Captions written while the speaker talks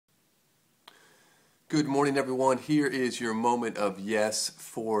Good morning, everyone. Here is your moment of yes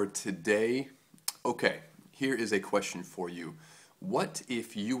for today. Okay, here is a question for you. What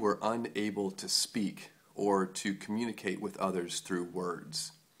if you were unable to speak or to communicate with others through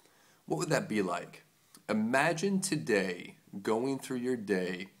words? What would that be like? Imagine today going through your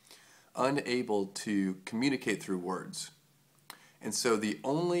day unable to communicate through words. And so the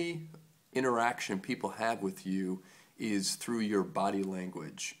only interaction people have with you is through your body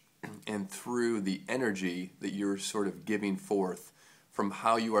language and through the energy that you're sort of giving forth from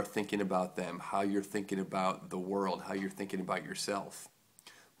how you are thinking about them, how you're thinking about the world, how you're thinking about yourself.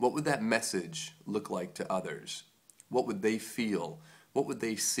 What would that message look like to others? What would they feel? What would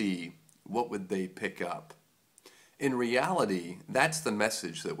they see? What would they pick up? In reality, that's the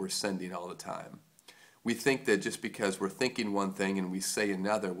message that we're sending all the time. We think that just because we're thinking one thing and we say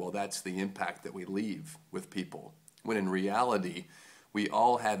another, well, that's the impact that we leave with people. When in reality, we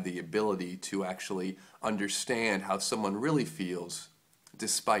all have the ability to actually understand how someone really feels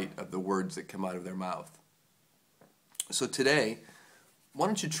despite of the words that come out of their mouth. So today, why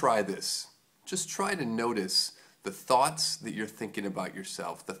don't you try this? Just try to notice the thoughts that you're thinking about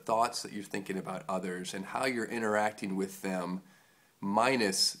yourself, the thoughts that you're thinking about others, and how you're interacting with them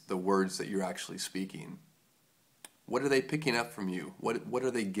minus the words that you're actually speaking. What are they picking up from you? What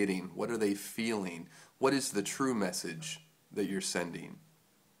are they getting? What are they feeling? What is the true message that you're sending?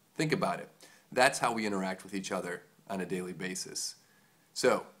 Think about it. That's how we interact with each other on a daily basis.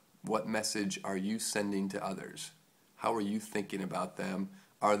 So, what message are you sending to others? How are you thinking about them?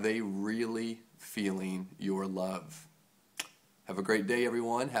 Are they really feeling your love? Have a great day,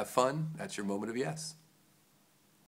 everyone. Have fun. That's your moment of yes.